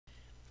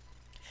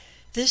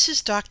This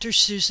is Dr.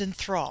 Susan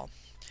Thrall.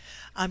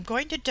 I'm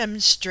going to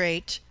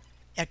demonstrate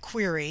a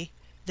query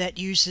that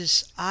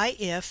uses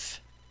iif,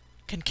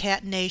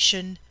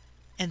 concatenation,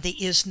 and the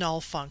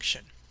isNull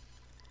function.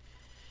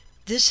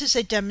 This is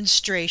a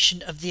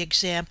demonstration of the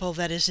example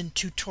that is in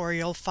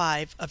Tutorial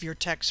 5 of your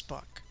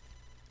textbook.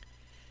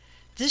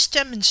 This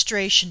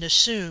demonstration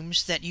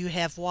assumes that you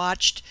have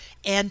watched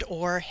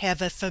and/or have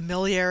a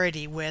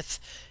familiarity with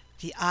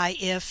the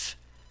iif,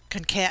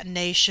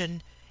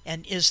 concatenation,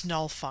 and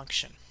isNull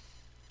function.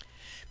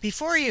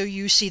 Before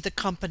you see the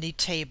company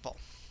table.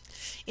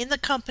 In the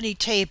company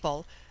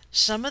table,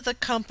 some of the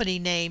company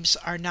names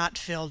are not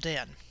filled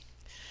in,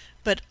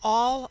 but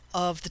all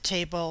of the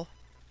table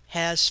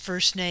has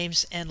first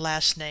names and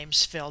last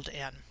names filled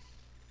in.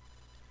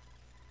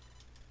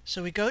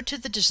 So we go to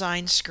the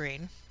design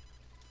screen,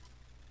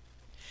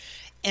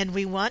 and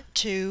we want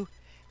to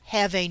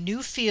have a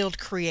new field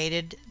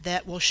created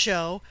that will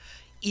show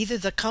either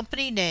the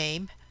company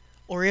name,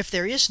 or if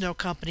there is no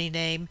company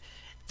name,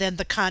 then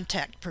the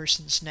contact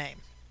person's name.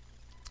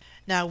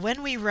 Now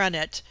when we run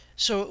it,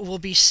 so it will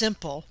be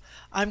simple,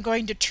 I'm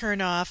going to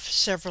turn off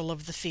several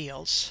of the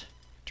fields.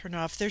 Turn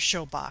off their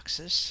show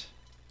boxes,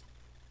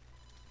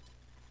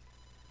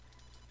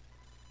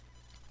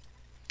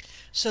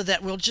 so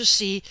that we'll just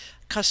see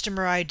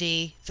customer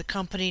ID, the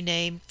company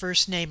name,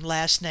 first name,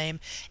 last name,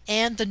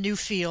 and the new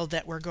field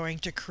that we're going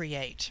to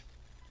create.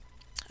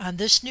 On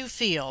this new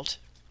field,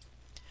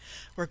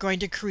 we're going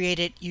to create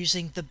it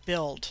using the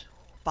build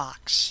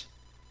box.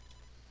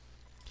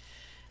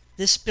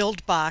 This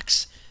build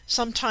box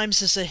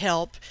sometimes is a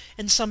help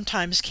and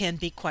sometimes can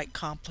be quite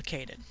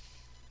complicated.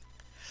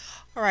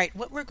 Alright,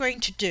 what we're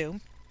going to do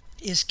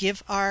is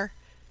give our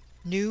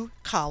new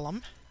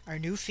column, our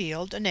new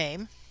field, a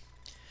name.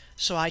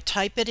 So I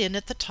type it in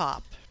at the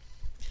top.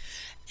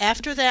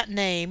 After that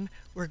name,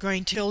 we're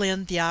going to fill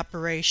in the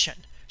operation.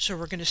 So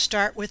we're going to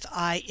start with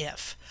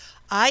iif.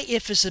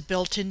 Iif is a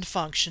built-in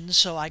function,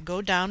 so I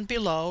go down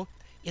below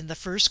in the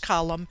first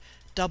column,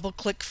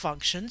 double-click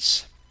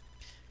functions,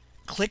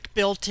 click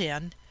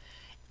built-in,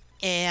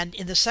 and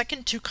in the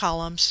second two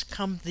columns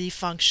come the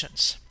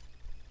functions.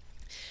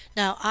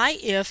 Now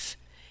iif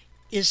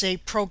is a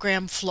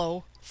program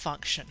flow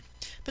function,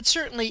 but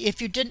certainly if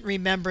you didn't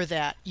remember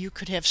that, you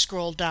could have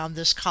scrolled down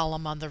this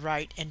column on the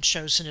right and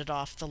chosen it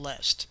off the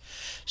list.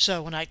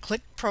 So when I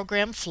click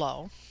program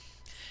flow,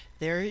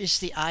 there is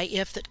the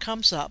iif that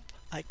comes up.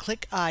 I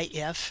click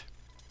iif,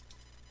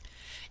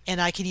 and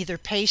I can either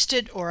paste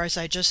it or, as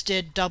I just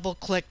did, double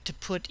click to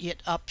put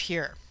it up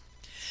here.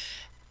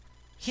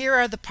 Here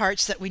are the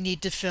parts that we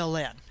need to fill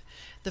in.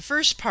 The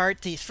first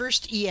part, the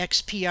first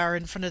expr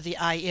in front of the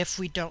iif,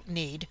 we don't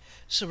need,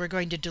 so we're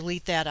going to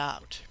delete that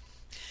out.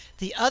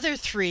 The other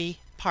three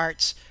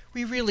parts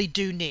we really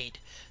do need.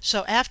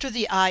 So after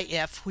the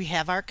iif, we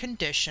have our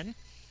condition,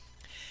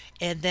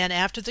 and then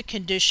after the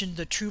condition,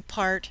 the true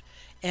part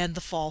and the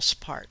false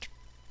part.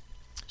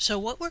 So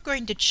what we're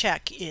going to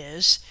check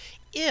is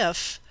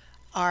if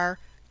our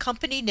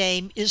company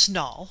name is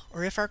null,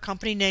 or if our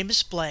company name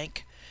is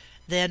blank,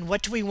 then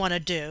what do we want to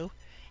do?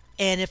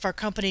 And if our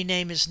company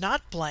name is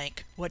not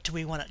blank, what do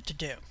we want it to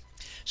do?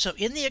 So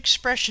in the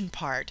expression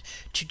part,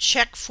 to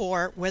check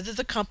for whether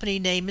the company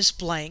name is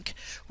blank,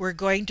 we're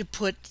going to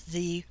put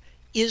the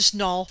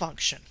isNull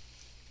function.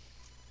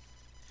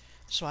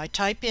 So I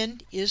type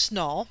in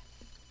isNull,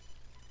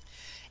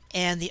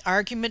 and the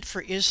argument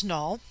for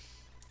isNull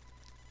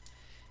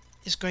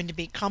is going to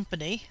be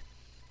company.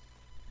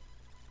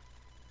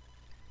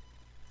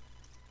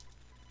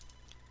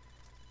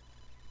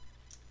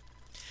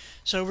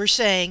 So we're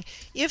saying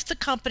if the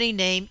company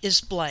name is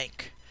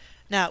blank.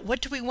 Now,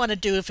 what do we want to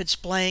do if it's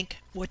blank?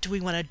 What do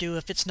we want to do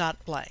if it's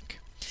not blank?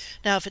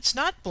 Now, if it's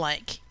not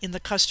blank in the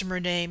customer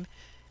name,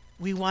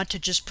 we want to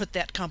just put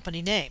that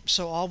company name.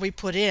 So all we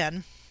put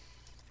in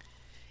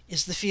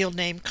is the field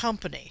name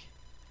company.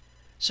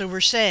 So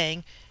we're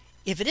saying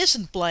if it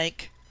isn't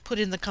blank, put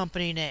in the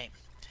company name.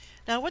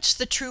 Now, what's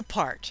the true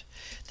part?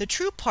 The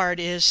true part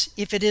is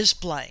if it is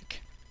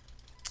blank.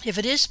 If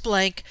it is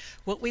blank,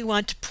 what we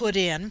want to put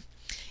in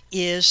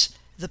is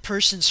the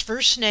person's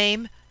first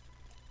name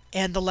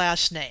and the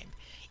last name.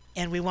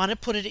 And we want to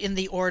put it in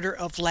the order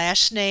of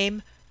last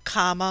name,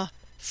 comma,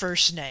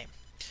 first name.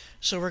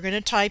 So we're going to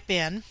type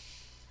in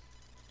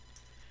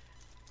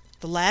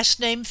the last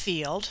name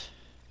field,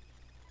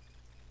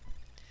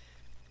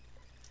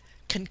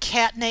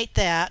 concatenate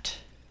that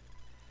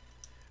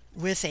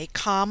with a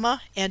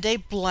comma and a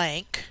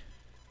blank,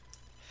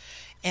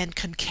 and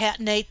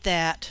concatenate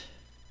that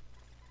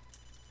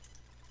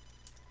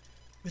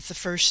with the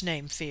first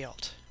name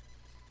field.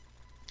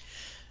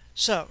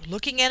 So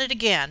looking at it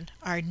again,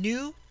 our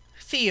new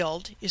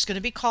field is going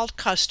to be called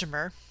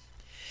customer.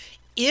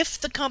 If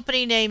the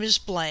company name is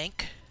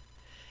blank,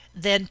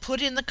 then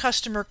put in the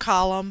customer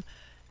column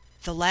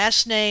the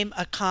last name,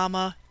 a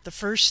comma, the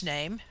first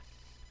name.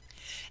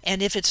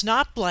 And if it's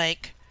not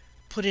blank,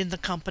 put in the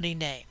company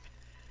name.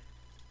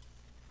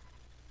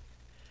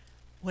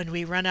 When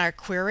we run our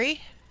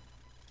query,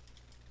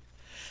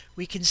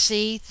 we can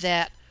see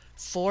that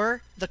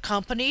for the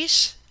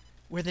companies,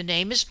 Where the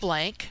name is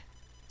blank,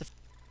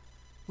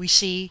 we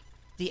see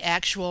the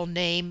actual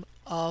name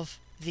of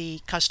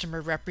the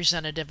customer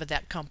representative of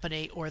that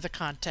company or the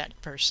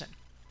contact person.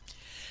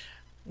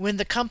 When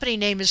the company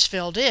name is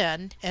filled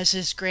in, as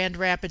is Grand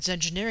Rapids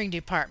Engineering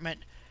Department,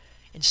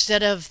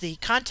 instead of the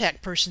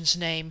contact person's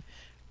name,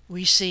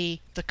 we see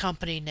the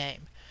company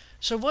name.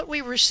 So what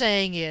we were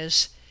saying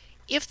is,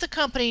 if the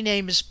company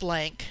name is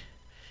blank,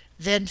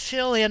 then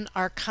fill in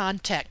our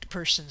contact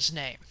person's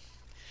name.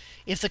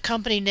 If the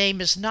company name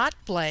is not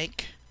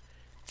blank,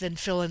 then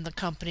fill in the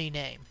company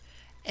name.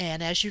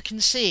 And as you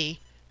can see,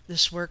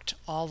 this worked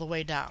all the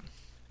way down.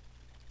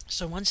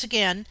 So once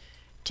again,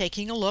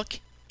 taking a look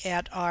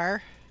at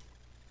our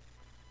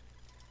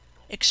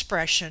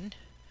expression,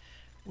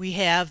 we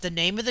have the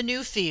name of the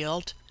new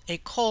field, a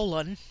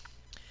colon,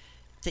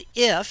 the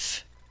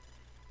if,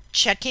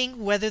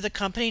 checking whether the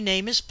company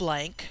name is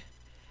blank,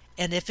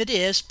 and if it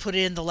is, put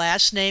in the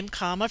last name,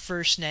 comma,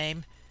 first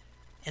name,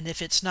 and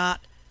if it's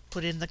not,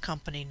 put in the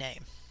company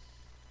name.